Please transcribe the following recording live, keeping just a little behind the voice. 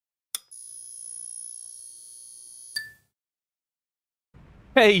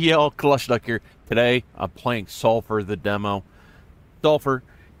Hey y'all, Clushduck here. Today I'm playing Sulfur the demo. Sulfur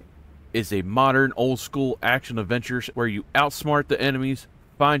is a modern old school action adventure where you outsmart the enemies,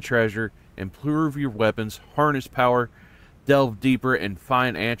 find treasure, improve your weapons, harness power, delve deeper, and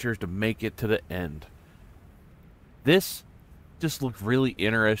find answers to make it to the end. This just looked really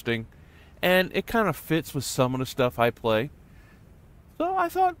interesting, and it kind of fits with some of the stuff I play. So I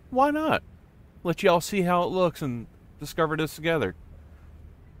thought, why not? Let y'all see how it looks and discover this together.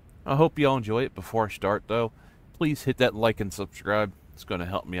 I hope y'all enjoy it. Before I start, though, please hit that like and subscribe. It's going to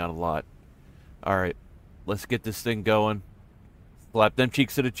help me out a lot. Alright, let's get this thing going. Slap them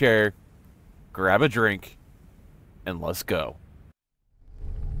cheeks to the chair, grab a drink, and let's go.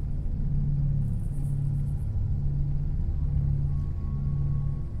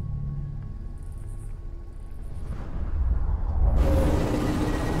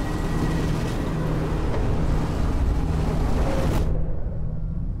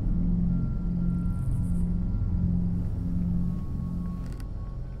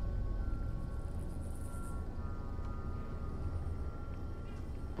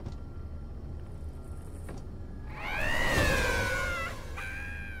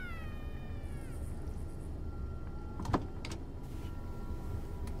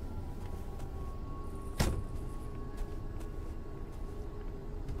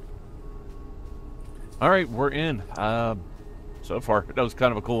 Alright, we're in. So far, that was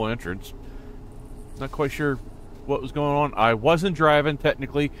kind of a cool entrance. Not quite sure what was going on. I wasn't driving,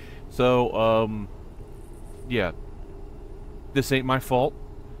 technically, so, yeah. This ain't my fault.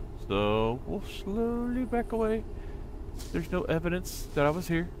 So, we'll slowly back away. There's no evidence that I was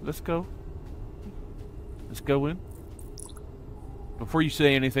here. Let's go. Let's go in. Before you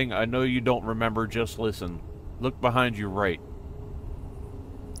say anything, I know you don't remember, just listen. Look behind you right.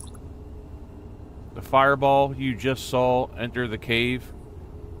 The fireball you just saw enter the cave,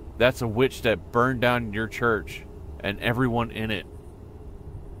 that's a witch that burned down your church and everyone in it.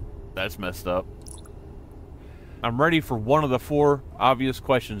 That's messed up. I'm ready for one of the four obvious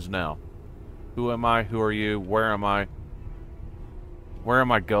questions now. Who am I? Who are you? Where am I? Where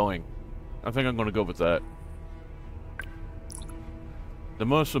am I going? I think I'm going to go with that. The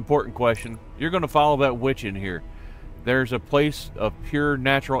most important question, you're going to follow that witch in here. There's a place of pure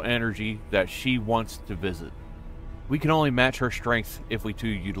natural energy that she wants to visit. We can only match her strength if we too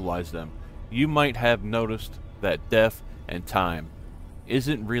utilize them. You might have noticed that death and time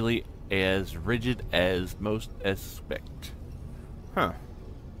isn't really as rigid as most expect. Huh.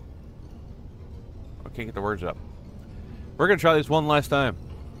 I can't get the words up. We're going to try this one last time.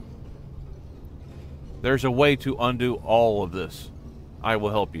 There's a way to undo all of this. I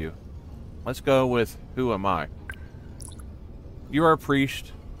will help you. Let's go with who am I? You are a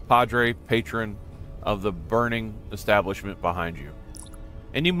priest, padre, patron of the burning establishment behind you.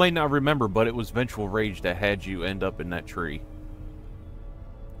 And you might not remember, but it was vengeful rage that had you end up in that tree.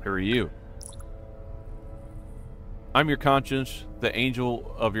 Who are you? I'm your conscience, the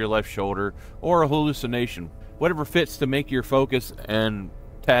angel of your left shoulder, or a hallucination. Whatever fits to make your focus and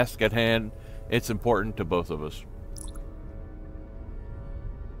task at hand, it's important to both of us.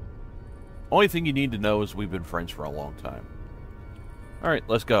 Only thing you need to know is we've been friends for a long time. Alright,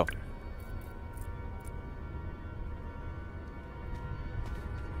 let's go.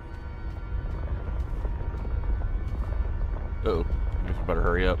 Uh-oh. I guess I better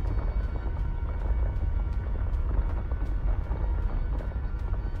hurry up.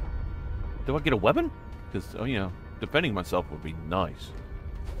 Do I get a weapon? Because, oh, you know, defending myself would be nice.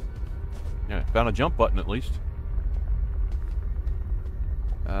 Yeah, found a jump button at least.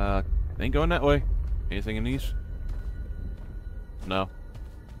 Ain't going that way. Anything in these? No.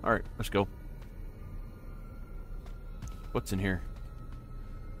 Alright, let's go. What's in here?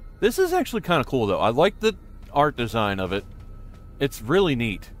 This is actually kind of cool, though. I like the art design of it. It's really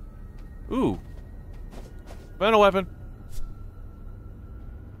neat. Ooh. Found a weapon.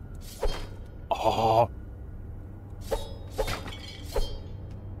 Oh.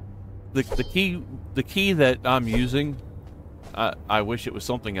 The key that I'm using, I wish it was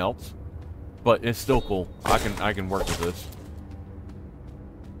something else, but it's still cool. I can work with this.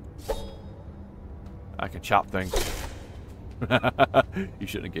 I can chop things. You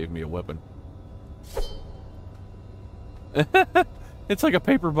shouldn't have gave me a weapon. It's like a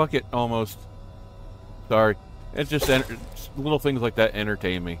paper bucket, almost. Sorry. It's just little things like that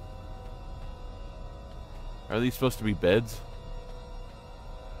entertain me. Are these supposed to be beds?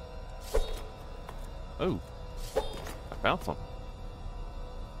 Oh. I found something.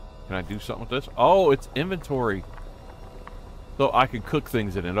 Can I do something with this? Oh, it's inventory. So I can cook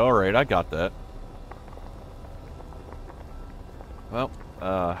things in it. Alright, I got that. Well,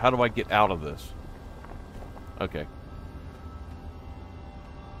 How do I get out of this? Okay.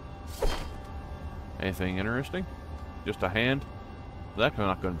 Anything interesting? Just a hand? That's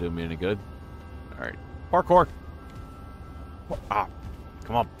not going to do me any good. Alright. Parkour! Ah!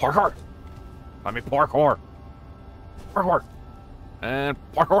 Come on, parkour! Let me parkour! Parkour! And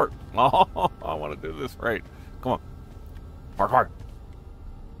parkour! Oh, I want to do this right. Come on. Parkour!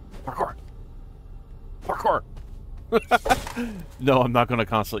 Parkour! Parkour! No, I'm not going to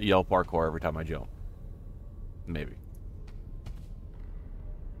constantly yell parkour every time I jump. Maybe.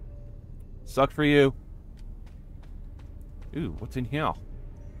 Sucked for you. Ooh, what's in here?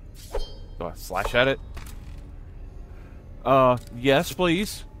 Do I slash at it? Yes,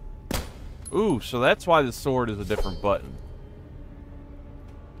 please. Ooh, so that's why the sword is a different button.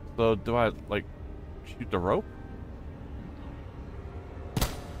 So, do I, like, shoot the rope?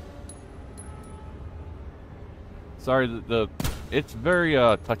 Sorry, it's very,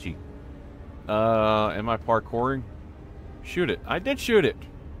 touchy. Am I parkouring? Shoot it. I did shoot it.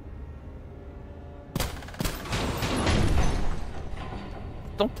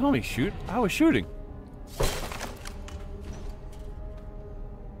 Don't tell me shoot. I was shooting.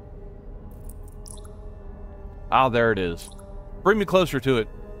 Ah, there it is. Bring me closer to it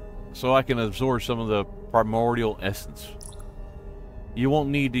so I can absorb some of the primordial essence. You won't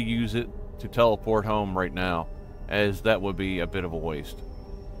need to use it to teleport home right now, as that would be a bit of a waste.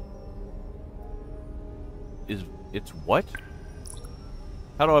 It's what?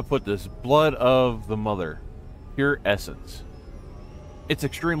 How do I put this? Blood of the mother. Pure essence. It's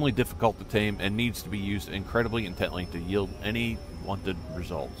extremely difficult to tame and needs to be used incredibly intently to yield any wanted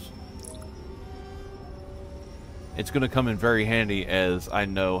results. It's going to come in very handy as I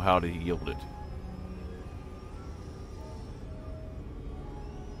know how to yield it.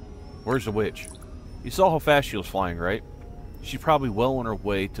 Where's the witch? You saw how fast she was flying, right? She's probably well on her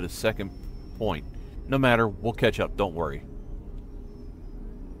way to the second point. No matter, we'll catch up, don't worry.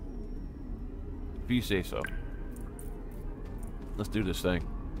 If you say so. Let's do this thing.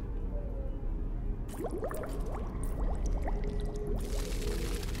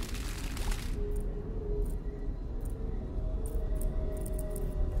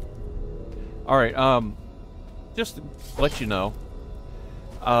 Alright, just to let you know,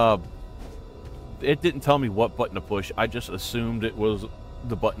 it didn't tell me what button to push. I just assumed it was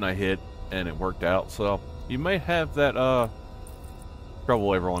the button I hit, and it worked out. So, you may have that,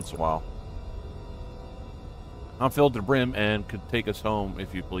 trouble every once in a while. I'm filled to the brim and could take us home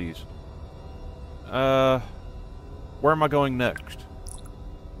if you please. Where am I going next?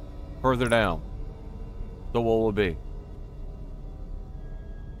 Further down. So what will it be?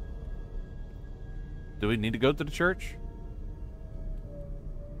 Do we need to go to the church?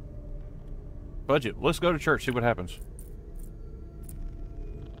 Budget. Let's go to church, see what happens.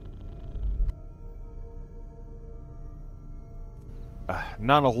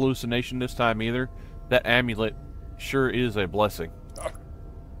 Not a hallucination this time either. That amulet sure is a blessing.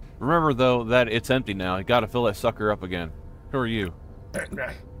 Remember, though, that it's empty now. You gotta fill that sucker up again. Who are you?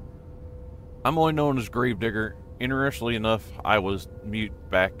 I'm only known as Gravedigger. Interestingly enough, I was mute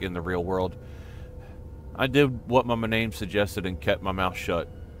back in the real world. I did what my name suggested and kept my mouth shut.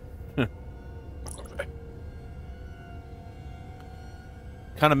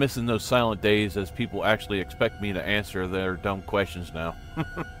 Kind of missing those silent days as people actually expect me to answer their dumb questions now.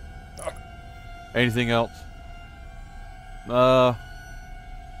 Anything else?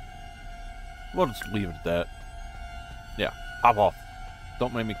 We'll just leave it at that. Yeah, hop off.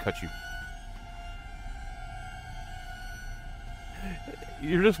 Don't make me cut you.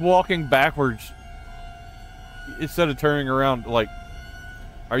 You're just walking backwards instead of turning around. Like,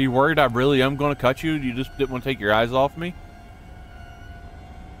 are you worried I really am going to cut you? You just didn't want to take your eyes off me?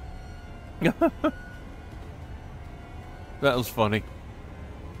 That was funny.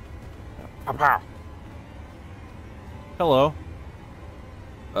 Hello.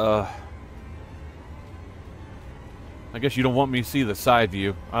 I guess you don't want me to see the side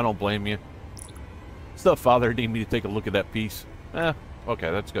view. I don't blame you. Stepfather need me to take a look at that piece. Okay,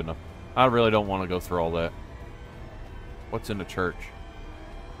 that's good enough. I really don't want to go through all that. What's in the church?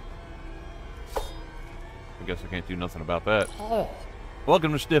 I guess I can't do nothing about that.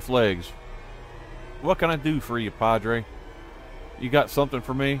 Welcome to Stiff Legs. What can I do for you, Padre? You got something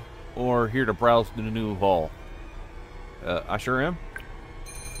for me? Or here to browse the new hall? I sure am.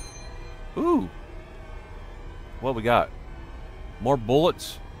 Ooh. What we got? More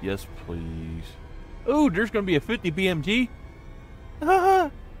bullets? Yes, please. Ooh, there's gonna be a 50 BMG?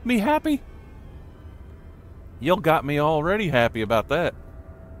 Me happy? You got me already happy about that.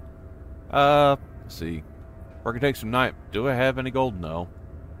 Let's see. We're gonna take some night. Do I have any gold? No.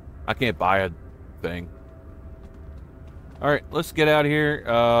 I can't buy a thing. Alright, let's get out of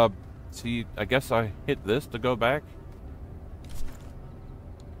here. See, I guess I hit this to go back.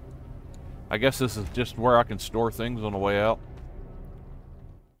 I guess this is just where I can store things on the way out.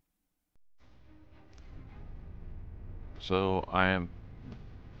 So, I am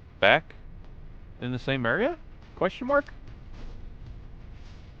back in the same area? Question mark?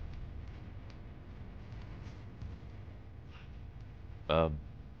 I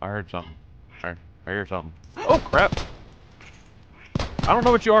heard something. I hear something. Oh, crap! I don't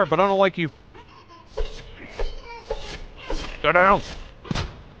know what you are, but I don't like you. Go down!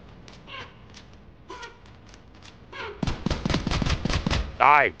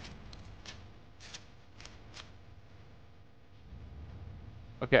 Die!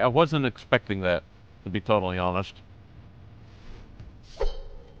 Okay, I wasn't expecting that, to be totally honest.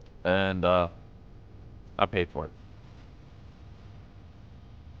 And, I paid for it.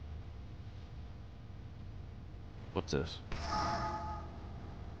 What's this?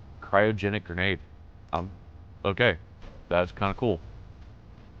 Cryogenic grenade. Okay. That's kind of cool.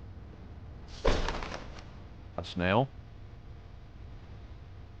 A snail.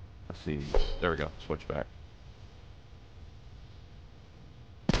 Let's see. There we go. Switch back.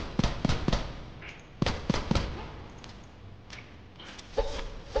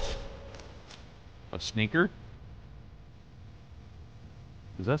 A sneaker?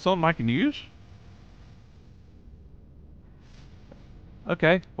 Is that something I can use?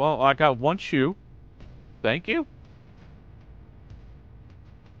 Okay. Well, I got one shoe. Thank you.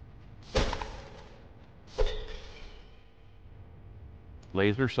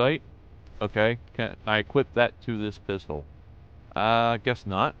 Laser sight. Okay. Can I equip that to this pistol? I guess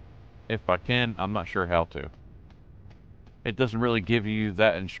not. If I can, I'm not sure how to. It doesn't really give you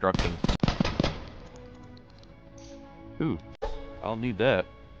that instruction. Ooh, I'll need that.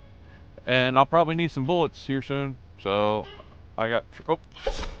 And I'll probably need some bullets here soon. So, I got... Oh,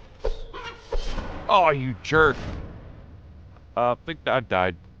 oh you jerk. I think I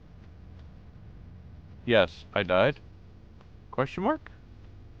died. Yes, I died. Question mark?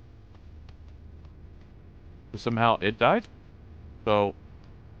 Somehow it died? So,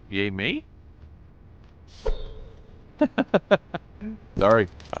 yay me? Sorry.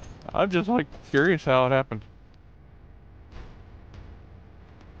 I'm just like curious how it happened.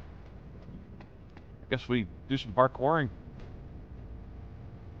 I guess we do some parkouring.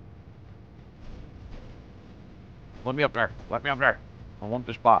 Let me up there. Let me up there. I want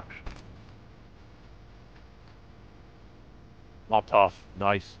this box. Not tough.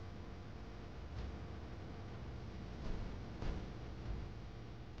 Nice.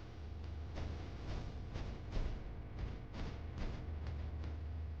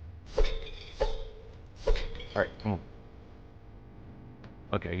 Alright, come on.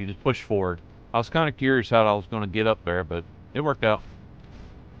 Okay, you just push forward. I was kind of curious how I was going to get up there, but it worked out.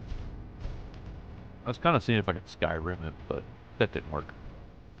 I was kind of seeing if I could Skyrim it, but that didn't work.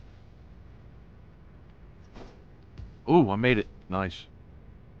 Ooh, I made it. Nice.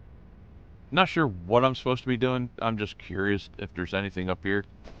 Not sure what I'm supposed to be doing. I'm just curious if there's anything up here.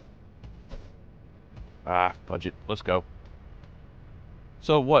 Ah, budget. Let's go.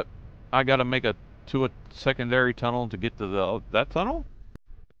 So what? I gotta make a secondary tunnel to get to that tunnel?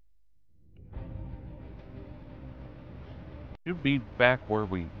 Should be back where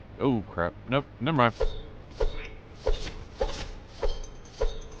we... Oh, crap. Nope, never mind.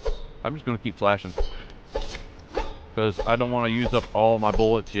 I'm just gonna keep flashing. Because I don't want to use up all my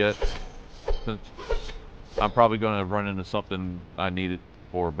bullets yet. Since I'm probably gonna run into something I need it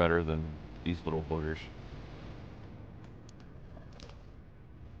for better than these little boogers.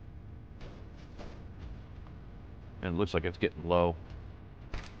 And it looks like it's getting low.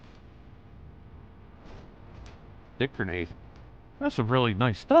 Dick grenade. That's some really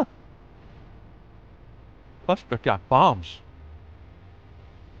nice stuff. Plus, they've got bombs.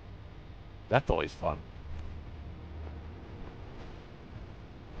 That's always fun.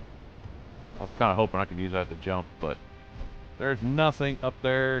 I was kind of hoping I could use that to jump, but there's nothing up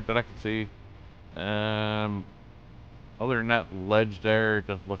there that I can see. Other than that ledge there, it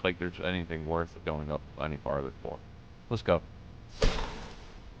doesn't look like there's anything worth going up any farther for. Let's go.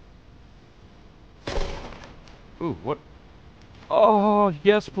 Ooh, what? Oh,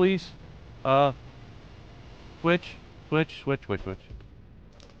 yes, please. Switch, switch, switch, switch, switch.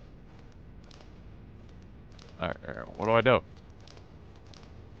 Alright, what do I do?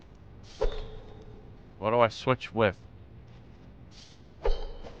 What do I switch with?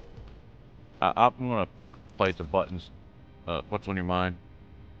 I'm gonna play the buttons. What's on your mind?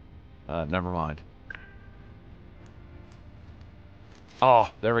 Never mind. Oh,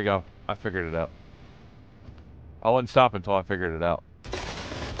 there we go. I figured it out. I wouldn't stop until I figured it out.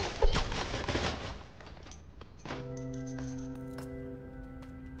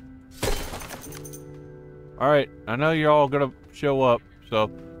 Alright, I know you're all gonna show up, so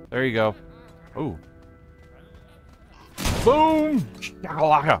there you go. Ooh. Boom!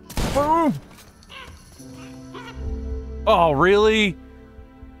 Shakalaka! Boom! Oh, really?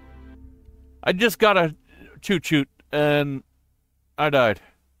 I just got a choot-choot, and I died.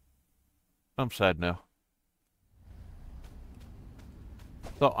 I'm sad now.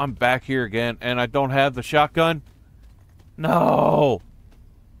 So I'm back here again, and I don't have the shotgun? No!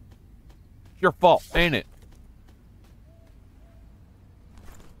 It's your fault, ain't it?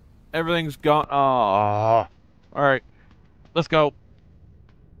 Everything's gone. Oh. Alright. Let's go.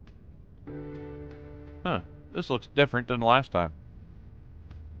 Huh. This looks different than the last time.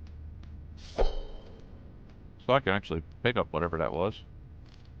 So I can actually pick up whatever that was.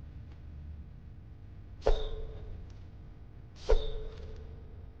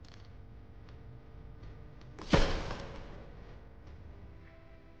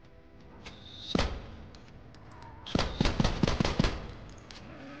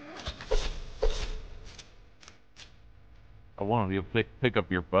 I wanted you to pick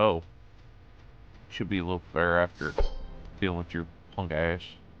up your bow. Should be a little fair after dealing with your punk ass.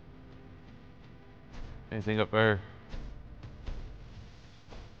 Anything up there?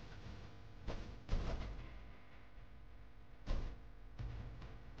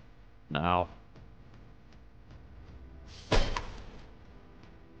 No.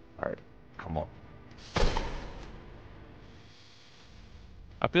 Alright, come on.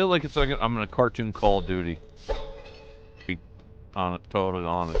 I feel like it's like I'm in a cartoon Call of Duty. Be totally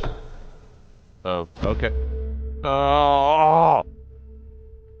honest. Oh, okay. Oh!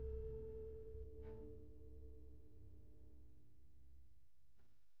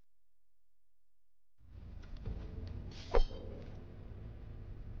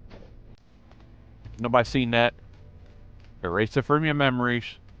 Nobody seen that? Erase it from your memories.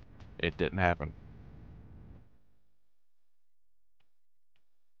 It didn't happen.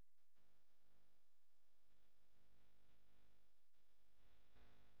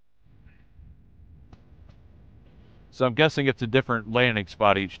 So I'm guessing it's a different landing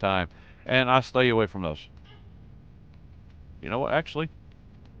spot each time. And I stay away from those. You know what, actually?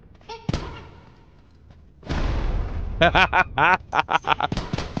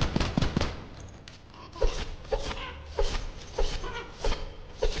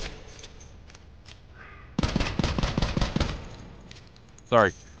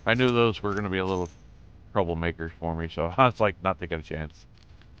 Sorry. I knew those were going to be a little troublemakers for me, so I was like, not taking a chance.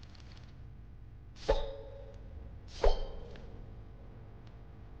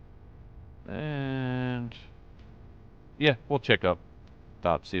 And... yeah, we'll check up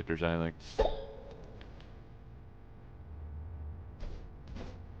top, see if there's anything.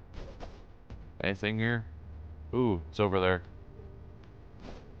 Anything here? Ooh, it's over there.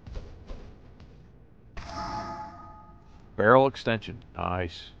 Barrel extension.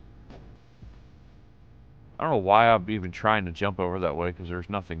 Nice. I don't know why I'm even trying to jump over that way, because there's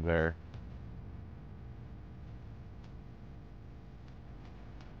nothing there.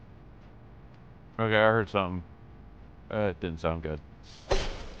 Okay, I heard something. It didn't sound good.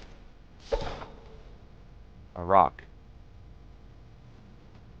 A rock.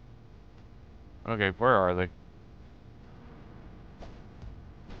 Okay, where are they?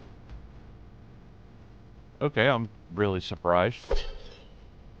 Okay, I'm really surprised.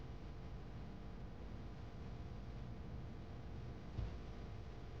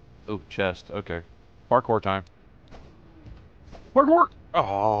 Oh, chest. Okay. Parkour time. Parkour!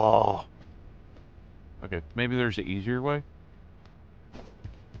 Oh. Okay, maybe there's an easier way.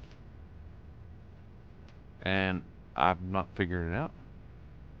 And I'm not figuring it out.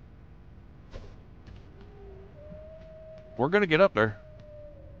 We're gonna get up there.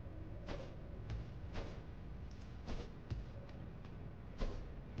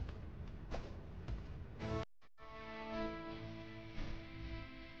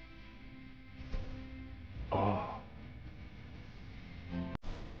 Oh.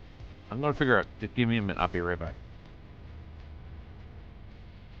 I'm gonna figure out. Just give me a minute. I'll be right back.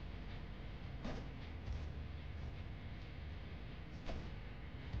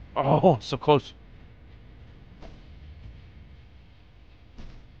 Oh, so close.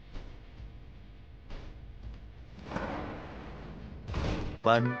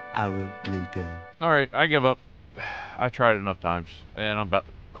 1 hour later. Alright, I give up. I tried enough times. And I'm about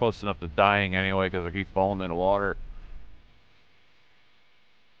close enough to dying anyway because I keep falling in the water.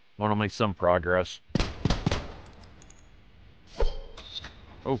 Want to make some progress.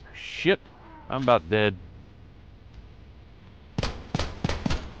 Oh, shit. I'm about dead.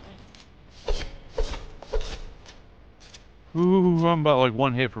 Ooh, I'm about like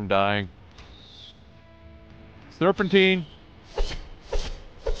one hit from dying. Serpentine.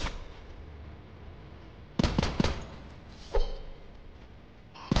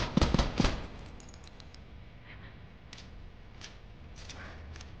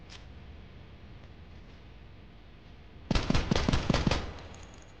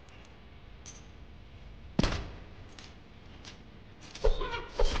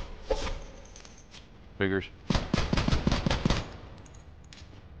 Figures.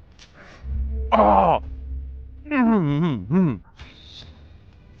 Oh!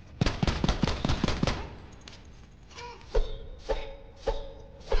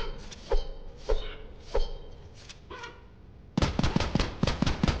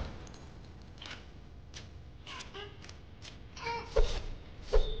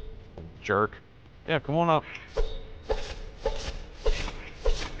 Jerk. Yeah, come on up.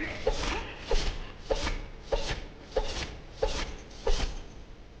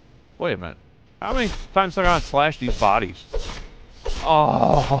 Wait a minute. How many times I gotta slash these bodies?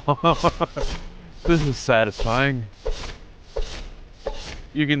 Oh, this is satisfying.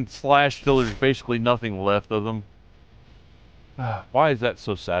 You can slash till there's basically nothing left of them. Why is that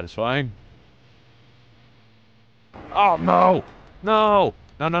so satisfying? Oh, no! No!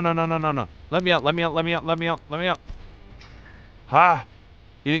 No, no, no, no, no, no, no. Let me out, let me out, let me out, let me out, let me out. Ha!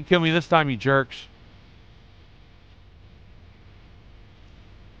 You didn't kill me this time, you jerks.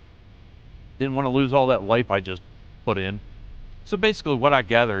 Didn't want to lose all that life I just put in. So basically what I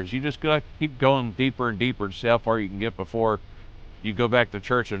gather is you just gotta keep going deeper and deeper to see how far you can get before you go back to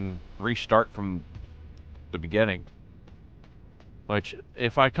church and restart from the beginning. Which,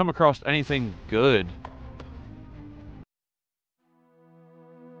 if I come across anything good...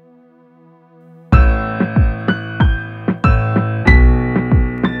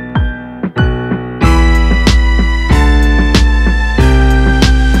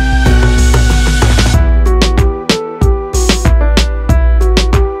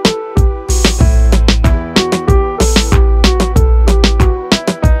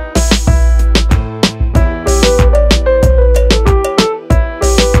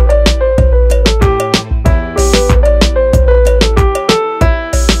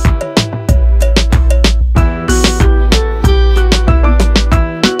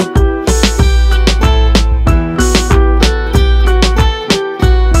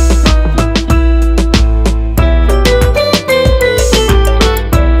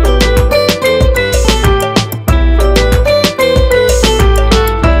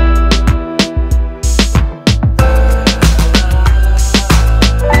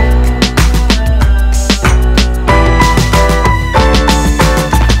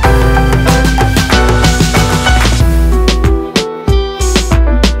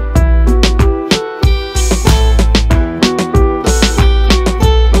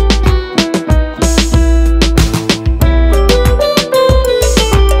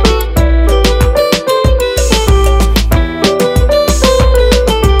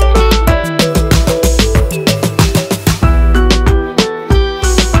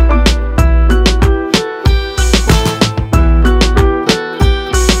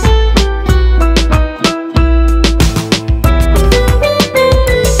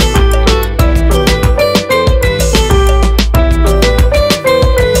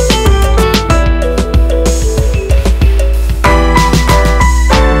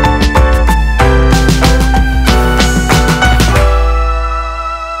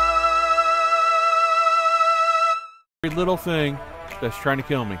 little thing that's trying to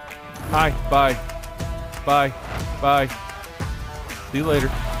kill me. Hi, bye. Bye. Bye. See you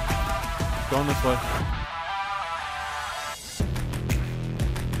later. Going this way.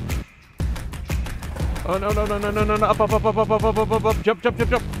 Oh, no, no, no, no, no, no, no. Up, up, up, up, up, up, up, up, up, up. Jump, jump, jump,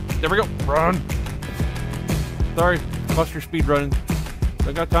 jump. There we go. Run. Sorry. Buster speed running.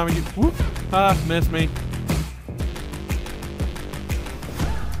 I got time to get... Whoop. Ah, missed me.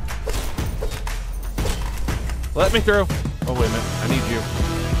 Let me through. Oh, wait a minute. I need you.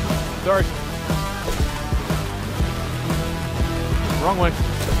 Sorry. Wrong way.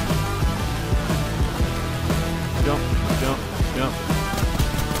 Jump, jump, jump.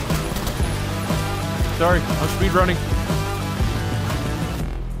 Sorry, I'm speed running.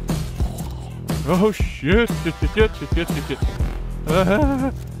 Oh, shit. Shit, shit, shit, shit, shit, shit.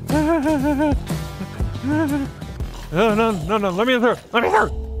 No, no, no, no. Let me through. Let me through.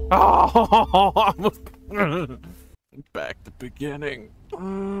 Oh, back to beginning.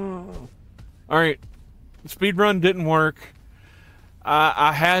 All right, speed run didn't work.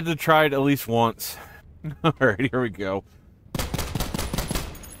 I had to try it at least once. Alright, here we go.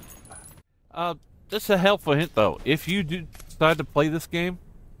 Just a helpful hint though. If you do decide to play this game,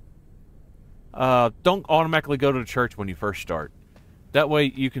 don't automatically go to the church when you first start. That way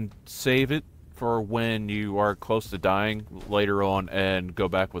you can save it for when you are close to dying later on and go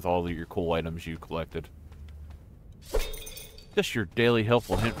back with all of your cool items you collected. Just your daily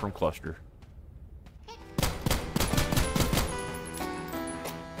helpful hint from Cluster.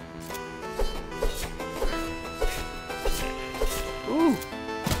 Ooh.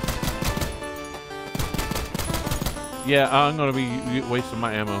 Yeah, I'm gonna be wasting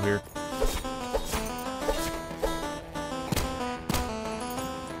my ammo here.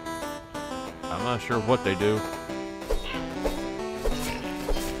 I'm not sure what they do.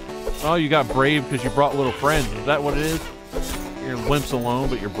 Oh, you got brave because you brought little friends. Is that what it is? You're wimps alone,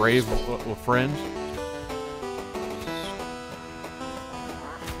 but you're brave with friends?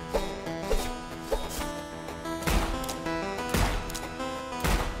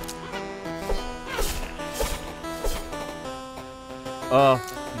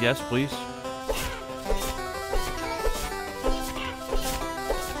 Yes, please.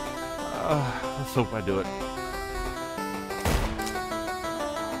 Let's hope I do it.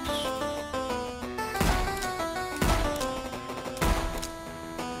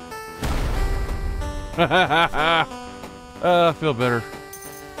 I feel better.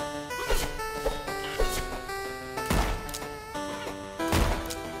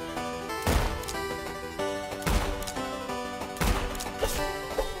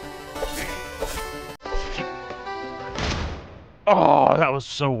 Oh, that was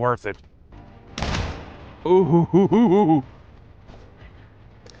so worth it. Ooh.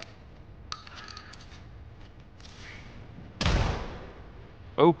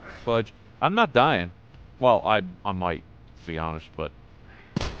 Oh, fudge. I'm not dying. Well, I might, to be honest, but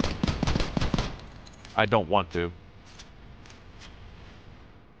I don't want to.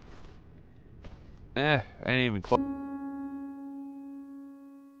 I ain't even close.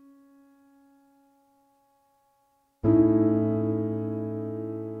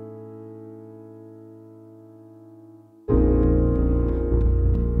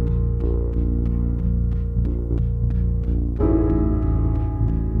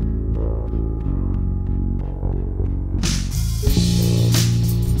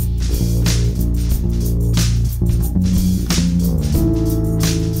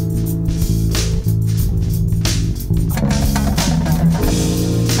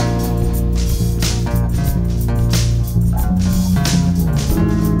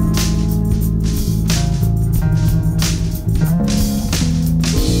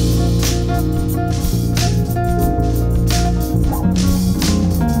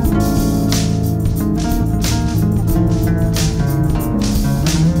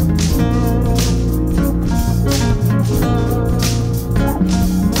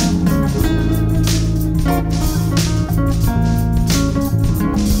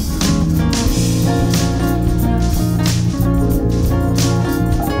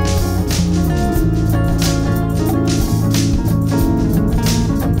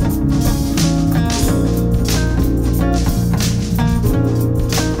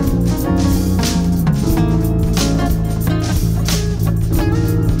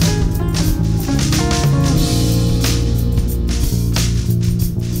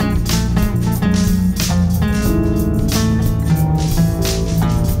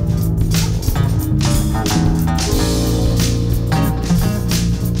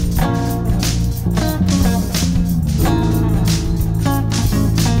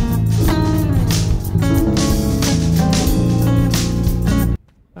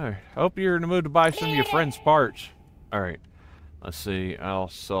 Hope you're in the mood to buy some of your friend's parts. Alright. Let's see. I'll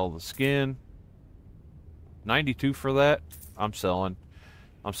sell the skin. 92 for that. I'm selling.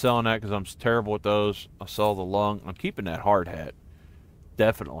 I'm selling that because I'm terrible with those. I'll sell the lung. I'm keeping that hard hat.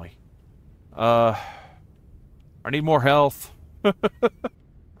 Definitely. I need more health.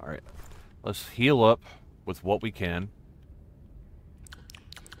 Alright. Let's heal up with what we can.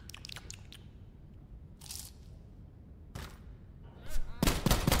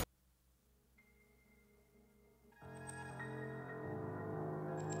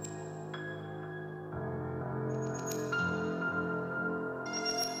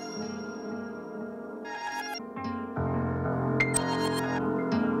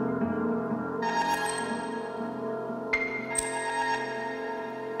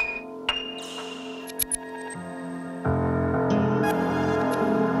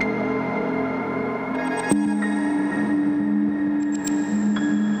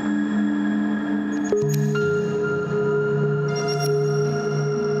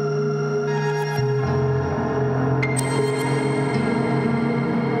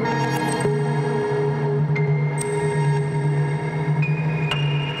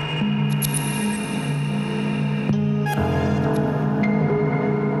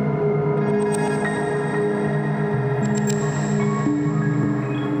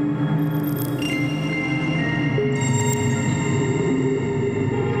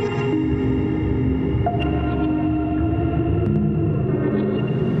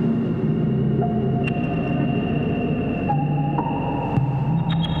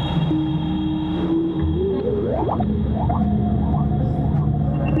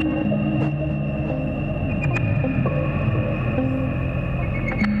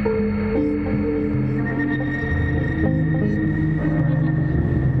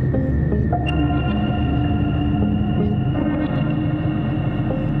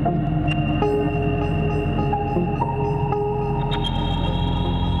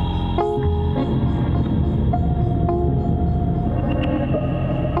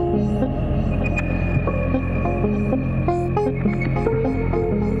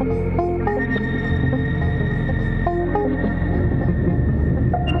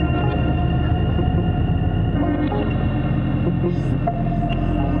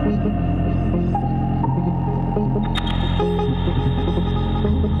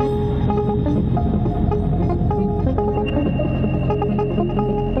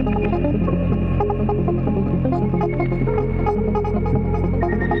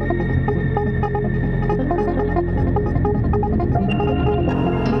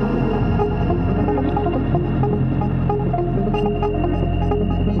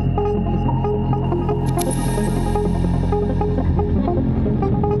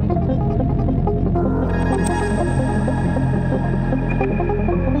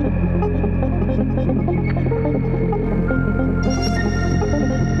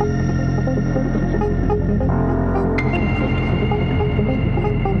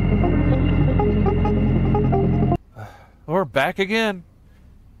 back again.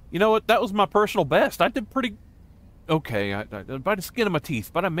 You know what? That was my personal best. I did pretty okay. I by the skin of my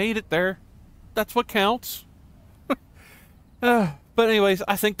teeth, but I made it there. That's what counts. But anyways,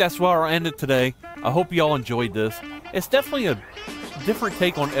 I think that's where I'll end it today. I hope y'all enjoyed this. It's definitely a different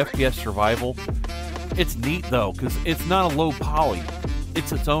take on FPS survival. It's neat though, because it's not a low poly.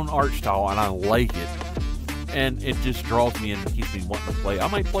 It's its own art style, and I like it. And it just draws me in and keeps me wanting to play. I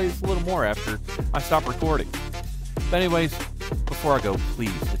might play this a little more after I stop recording. But anyways, before I go,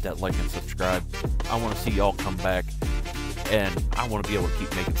 please hit that like and subscribe. I want to see y'all come back, and I want to be able to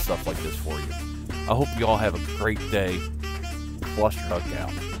keep making stuff like this for you. I hope y'all have a great day. Clusterfuck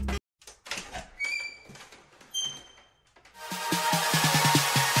out.